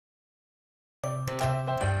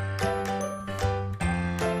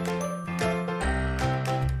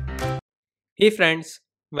Hey friends,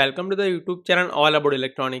 welcome to the YouTube channel all about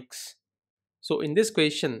electronics. So in this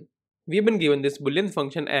question, we have been given this Boolean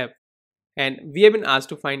function f and we have been asked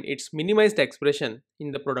to find its minimized expression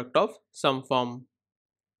in the product of some form.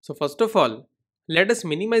 So first of all, let us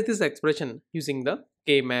minimize this expression using the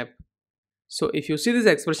k-map. So if you see this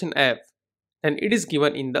expression f, then it is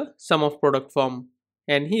given in the sum of product form,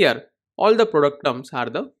 and here all the product terms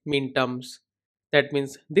are the min terms. That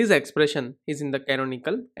means this expression is in the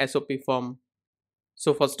canonical SOP form.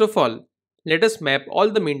 So first of all, let us map all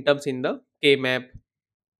the minterms in the k-map.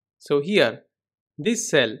 So here, this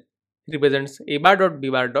cell represents a bar dot b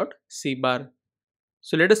bar dot c bar.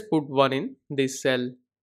 So let us put 1 in this cell.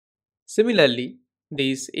 Similarly,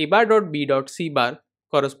 this a bar dot b dot c bar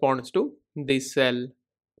corresponds to this cell.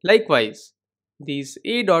 Likewise, this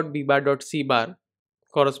a dot b bar dot c bar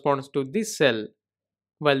corresponds to this cell,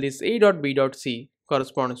 while this a dot b dot c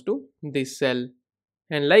corresponds to this cell.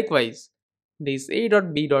 And likewise, this a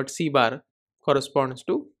dot b dot c bar corresponds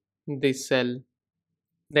to this cell.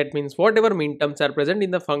 That means whatever minterms are present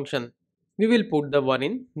in the function, we will put the 1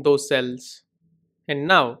 in those cells. And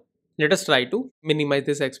now let us try to minimize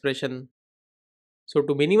this expression. So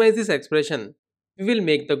to minimize this expression, we will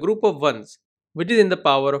make the group of 1s which is in the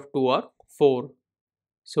power of 2 or 4.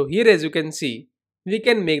 So here, as you can see, we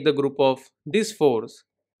can make the group of these 4s,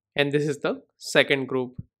 and this is the second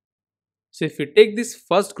group. So if we take this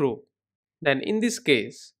first group, then in this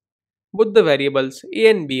case, both the variables a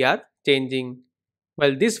and b are changing,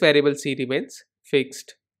 while this variable c remains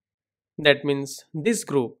fixed. That means this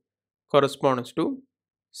group corresponds to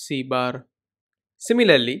c bar.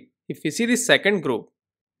 Similarly, if we see this second group,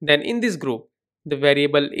 then in this group, the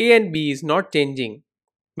variable a and b is not changing,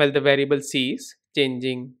 while the variable c is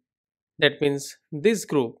changing. That means this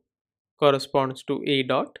group corresponds to a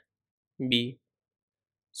dot b.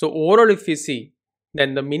 So overall, if we see,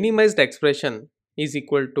 then the minimized expression is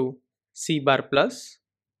equal to c bar plus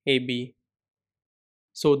ab.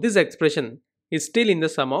 So this expression is still in the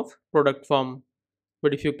sum of product form,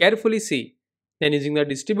 but if you carefully see, then using the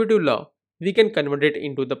distributive law, we can convert it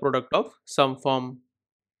into the product of sum form.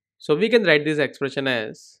 So we can write this expression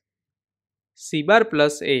as c bar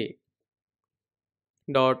plus a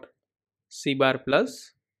dot c bar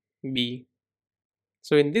plus b.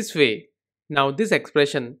 So in this way, now this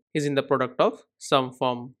expression is in the product of sum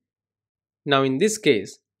form. Now in this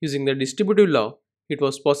case, using the distributive law, it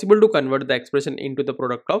was possible to convert the expression into the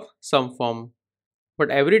product of sum form. But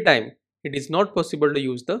every time, it is not possible to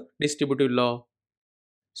use the distributive law.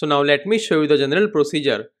 So now let me show you the general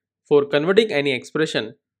procedure for converting any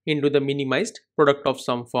expression into the minimized product of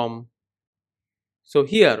sum form. So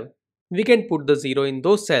here, we can put the 0 in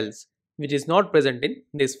those cells which is not present in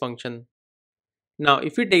this function. Now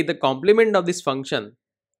if we take the complement of this function,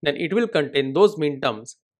 then it will contain those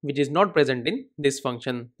minterms which is not present in this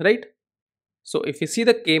function, right? So if we see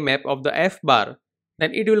the k-map of the f bar,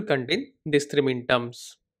 then it will contain these 3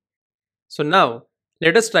 minterms. So now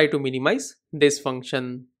let us try to minimize this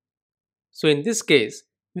function. So in this case,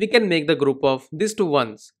 we can make the group of these 2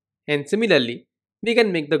 1s, and similarly, we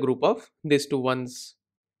can make the group of these 2 1s.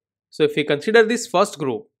 So if we consider this first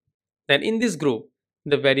group, then in this group,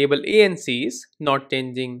 the variable a and c is not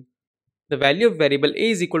changing. The value of variable a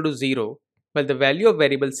is equal to 0, while the value of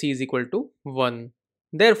variable c is equal to 1.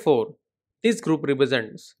 Therefore, this group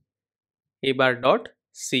represents a bar dot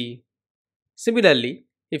c. Similarly,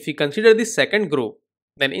 if we consider this second group,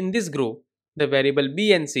 then in this group, the variable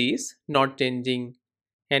b and c is not changing.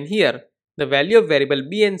 And here, the value of variable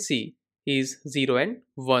b and c is 0 and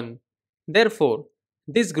 1. Therefore,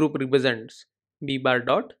 this group represents b bar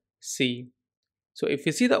dot c. So if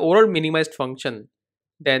we see the overall minimized function,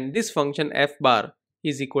 then this function f bar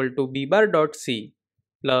is equal to b bar dot c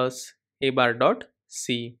plus a bar dot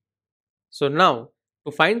c. So now,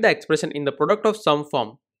 to find the expression in the product of sum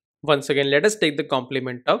form, once again let us take the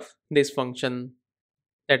complement of this function.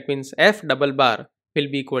 That means f double bar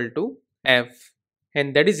will be equal to f,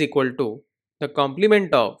 and that is equal to the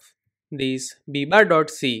complement of this b bar dot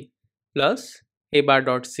c plus a bar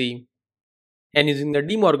dot c. And using the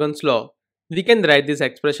De Morgan's law, we can write this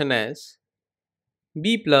expression as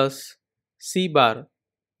b plus c bar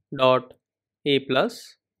dot a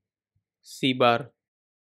plus c bar.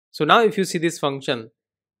 So now if you see this function,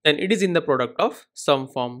 then it is in the product of sum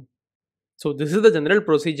form. So this is the general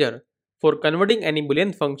procedure for converting any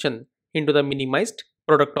Boolean function into the minimized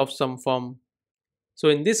product of sum form. So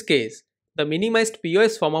in this case, the minimized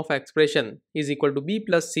POS form of expression is equal to b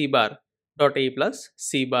plus c bar dot a plus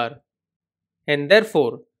c bar. And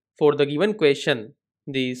therefore, for the given question,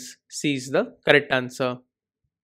 this C is the correct answer.